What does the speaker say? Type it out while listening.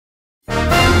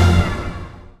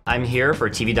I'm here for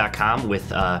TV.com with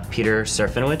Peter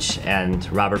Serafinowicz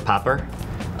and Robert Popper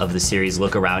of the series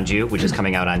Look Around You, which is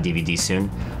coming out on DVD soon.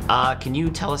 Can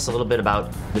you tell us a little bit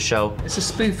about the show? It's a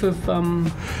spoof of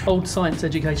old science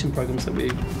education programs that we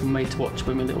made to watch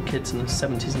when we were little kids in the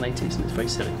 70s and 80s, and it's very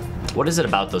silly. What is it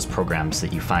about those programs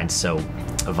that you find so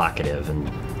evocative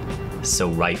and so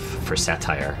rife for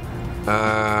satire?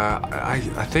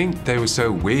 I think they were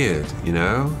so weird, you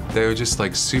know? They were just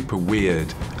like super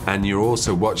weird, and you're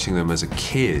also watching them as a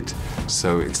kid,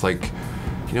 so it's like,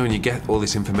 you know, when you get all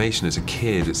this information as a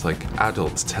kid, it's like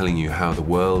adults telling you how the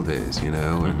world is, you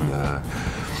know?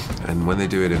 And when they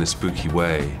do it in a spooky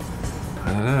way,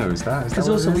 I don't know, is that Because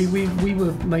also we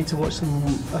were made to watch them,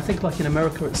 I think like in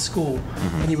America at school,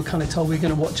 and you were kind of told we're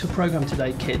going to watch a program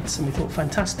today, kids, and we thought,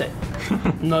 fantastic.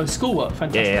 No schoolwork,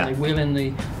 fantastic. Yeah. They wheel in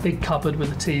the big cupboard with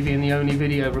the TV and the only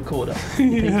video recorder.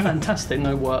 You think, fantastic,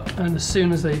 no work. And as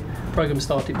soon as the program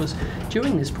started, it was,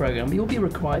 during this program, you'll be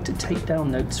required to take down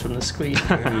notes from the screen.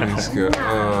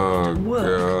 Oh,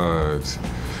 God.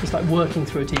 It's like working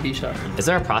through a TV show. Is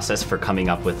there a process for coming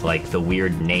up with like the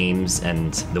weird names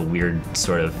and the weird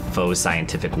sort of faux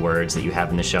scientific words that you have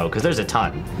in the show? Because there's a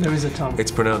ton. There is a ton. It's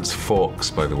pronounced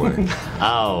forks, by the way.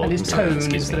 Oh. And it's tone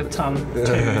instead of ton.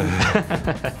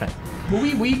 Well,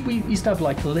 we used to have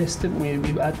like a list, didn't we?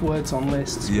 We'd add words on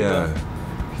lists. Yeah.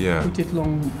 We did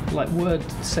long like word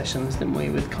sessions, didn't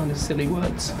we, with kind of silly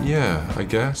words. Yeah, I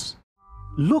guess.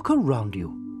 Look around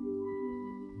you.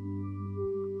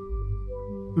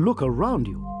 Look around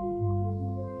you.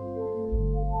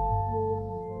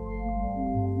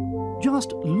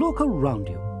 Just look around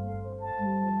you.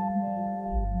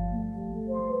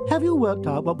 Have you worked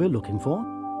out what we're looking for?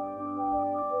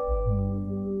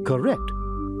 Correct.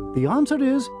 The answer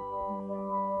is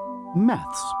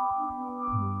maths.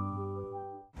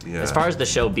 Yeah. As far as the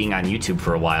show being on YouTube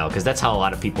for a while, because that's how a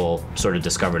lot of people sort of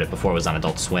discovered it before it was on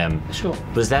Adult Swim. Sure.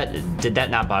 Did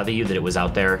that not bother you that it was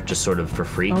out there just sort of for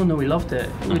free? Oh no, we loved it.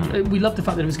 We loved the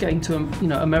fact that it was getting to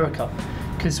America,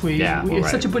 because it's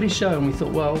such a British show, and we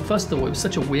thought, well, first of all, it was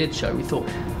such a weird show. We thought,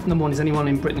 number one, is anyone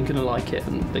in Britain going to like it?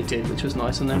 And they did, which was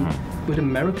nice. And then would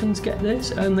Americans get this?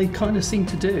 And they kind of seem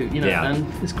to do, you know. Yeah.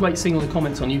 And it's great seeing all the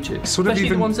comments on YouTube, especially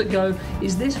the ones that go,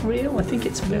 "Is this real? I think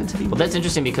it's meant to be." Well, that's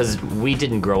interesting because we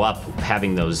didn't grow up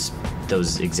having those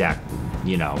exact,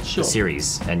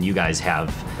 series, and you guys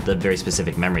have the very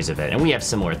specific memories of it, and we have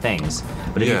similar things.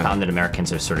 But have you found that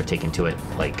Americans are sort of taken to it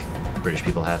like British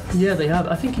people have? Yeah, they have.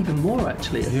 I think even more,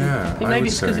 actually. I think maybe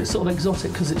it's because it's sort of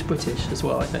exotic, because it's British as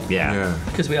well, I think. Yeah.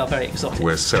 Because we are very exotic.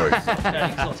 We're so exotic.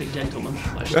 Very exotic gentlemen.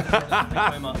 Thank you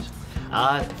very much.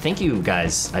 Thank you,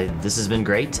 guys. This has been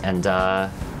great, and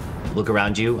Look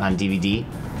Around You on DVD.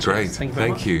 Great. Thank you very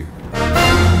much. Thank you.